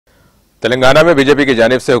तेलंगाना में बीजेपी की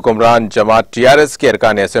जानिब से हुक्मरान जमात टीआरएस के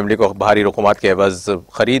अरकान असेंबली को भारी रकूमात के एवज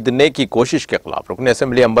खरीदने की कोशिश के खिलाफ रुकन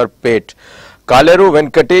असेंबली अंबरपेट कालेरो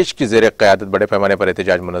वेंकटेश की जेर क़यादत बड़े पैमाने पर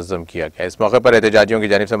एहतजाज मुनज़्ज़म किया गया। इस मौके पर एहतजाजियों की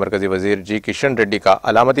जानिब से मरकजी वजीर जी किशन रेड्डी का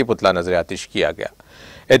अलामती पुतला नजर आतिश किया गया।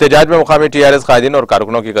 एहतजाज में मुकामी टीआरएस कायदीन और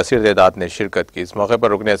कारकुनों की कसीर तादाद ने शिरकत की। इस मौके पर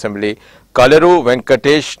रुकन असेंबली कालेरो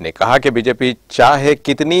वेंकटेश ने कहा कि बीजेपी चाहे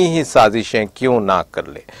कितनी ही साजिशें क्यों ना कर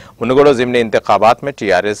ले, मुनगोड़ो ज़िमनी इंतखाबात में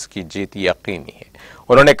टीआरएस की जीत यकीनी है।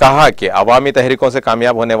 उन्होंने कहा कि अवामी तहरीकों से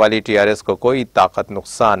कामयाब होने वाली टीआरएस को कोई ताकत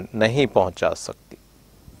नुकसान नहीं पहुंचा सकती।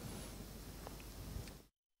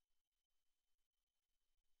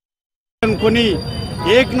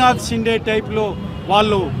 ఏక్నాథ్ షిండే టైప్లో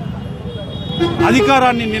వాళ్ళు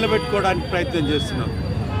అధికారాన్ని నిలబెట్టుకోవడానికి ప్రయత్నం చేస్తున్నారు.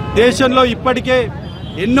 దేశంలో ఇప్పటికే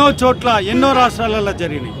ఎన్నో చోట్ల ఎన్నో రాష్ట్రాలలో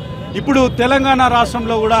జరిగినాయి. ఇప్పుడు తెలంగాణ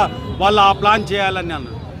రాష్ట్రంలో కూడా వాళ్ళు ఆ ప్లాన్ చేయాలని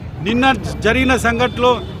అన్నారు. నిన్న జరిగిన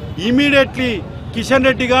సంఘటనలో ఇమీడియట్లీ కిషన్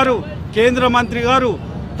రెడ్డి గారు కేంద్ర మంత్రి గారు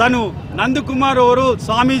తను నందకుమార్ ఎవరో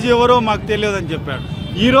స్వామీజీ ఎవరో మాకు తెలియదని చెప్పాడు.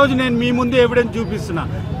 ఈరోజు నేను మీ ముందు ఎవిడెన్స్ చూపిస్తున్నా.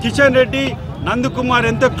 కిషన్ రెడ్డి నందకుమార్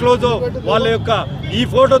ఎంత క్లోజో వాళ్ళ యొక్క ఈ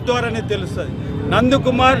ఫోటో ద్వారానే తెలుస్తుంది.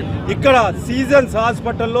 నందకుమార్ ఇక్కడ సీజన్స్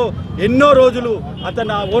హాస్పిటల్లో ఎన్నో రోజులు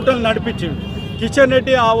అతను ఆ హోటల్ నడిపించిండు. కిషన్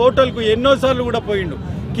రెడ్డి ఆ హోటల్కు ఎన్నోసార్లు కూడా పోయిండు.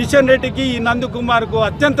 కిషన్ రెడ్డికి ఈ నందకుమార్కు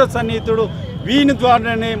అత్యంత సన్నిహితుడు. వీని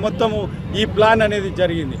ద్వారానే మొత్తము ఈ ప్లాన్ అనేది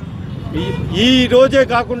జరిగింది. ఈ రోజే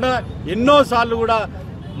కాకుండా ఎన్నోసార్లు కూడా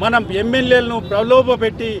మనం ఎమ్మెల్యేలను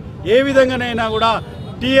ప్రలోభపెట్టి ఏ విధంగానైనా కూడా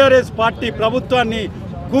టీఆర్ఎస్ పార్టీ ప్రభుత్వాన్ని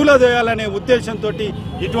కూలదోయాలనే ఉద్దేశంతో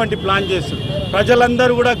ఇటువంటి ప్లాన్ చేస్తుంది.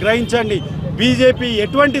 ప్రజలందరూ కూడా గ్రహించండి, బీజేపీ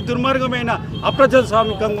ఎటువంటి దుర్మార్గమైన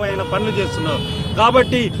అప్రజాస్వామికమైన పనులు చేస్తున్నారు.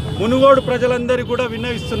 కాబట్టి మునుగోడు ప్రజలందరూ కూడా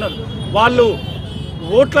విన్నవిస్తున్నారు. వాళ్ళు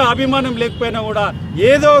ఓట్ల అభిమానం లేకపోయినా కూడా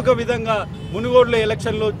ఏదో ఒక విధంగా మునుగోడులో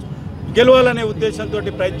ఎలక్షన్లో గెలవాలనే ఉద్దేశంతో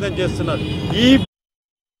ప్రయత్నం చేస్తున్నారు. ఈ